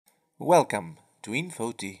Welcome to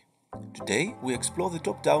InfOT. Today we explore the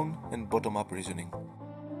top-down and bottom-up reasoning.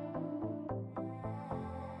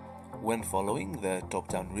 When following the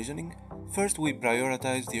top-down reasoning, first we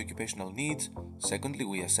prioritize the occupational needs, secondly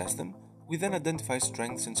we assess them, we then identify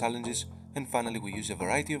strengths and challenges, and finally we use a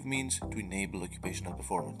variety of means to enable occupational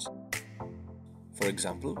performance. For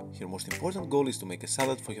example, your most important goal is to make a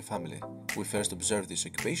salad for your family. We first observe this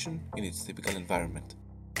occupation in its typical environment.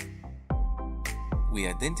 We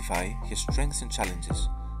identify her strengths and challenges.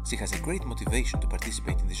 She has a great motivation to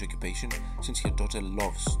participate in this occupation since her daughter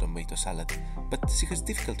loves tomato salad, but she has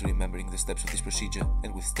difficulty remembering the steps of this procedure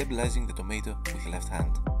and with stabilizing the tomato with her left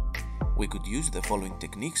hand. We could use the following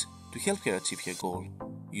techniques to help her achieve her goal.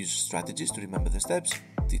 Use strategies to remember the steps,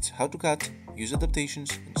 teach how to cut, use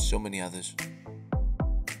adaptations, and so many others.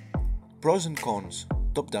 Pros and cons.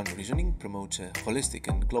 Top-down reasoning promotes a holistic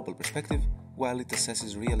and global perspective while it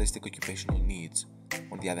assesses realistic occupational needs.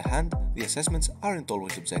 On the other hand, the assessments aren't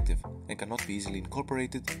always objective and cannot be easily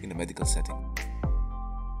incorporated in a medical setting.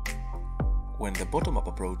 When the bottom-up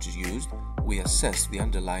approach is used, we assess the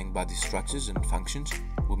underlying body structures and functions,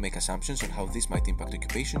 we make assumptions on how this might impact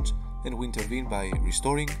occupations, and we intervene by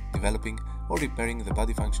restoring, developing, or repairing the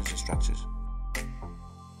body functions and structures.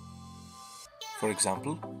 For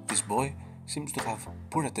example, this boy seems to have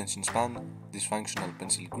poor attention span, dysfunctional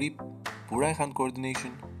pencil grip, poor eye-hand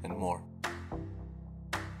coordination, and more.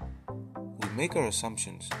 We make our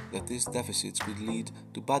assumptions that these deficits could lead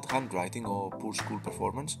to bad handwriting or poor school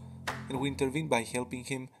performance, and we intervene by helping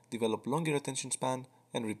him develop longer attention span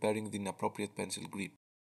and repairing the inappropriate pencil grip.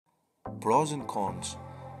 Pros and cons.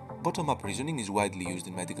 Bottom-up reasoning is widely used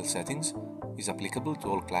in medical settings, is applicable to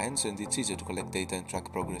all clients, and it's easier to collect data and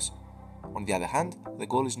track progress. On the other hand, the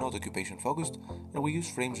goal is not occupation-focused, and we use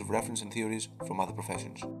frames of reference and theories from other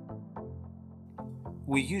professions.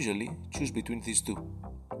 We usually choose between these two,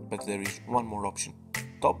 but there is one more option: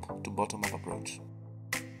 top to bottom-up approach.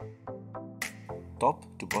 Top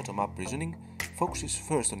to bottom-up reasoning focuses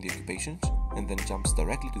first on the occupations and then jumps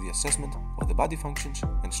directly to the assessment of the body functions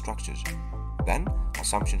and structures. Then,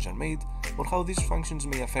 assumptions are made on how these functions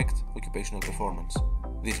may affect occupational performance.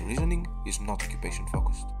 This reasoning is not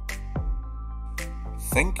occupation-focused.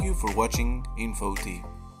 Thank you for watching InfOT.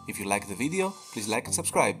 If you liked the video, please like and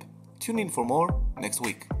subscribe. Tune in for more next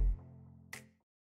week.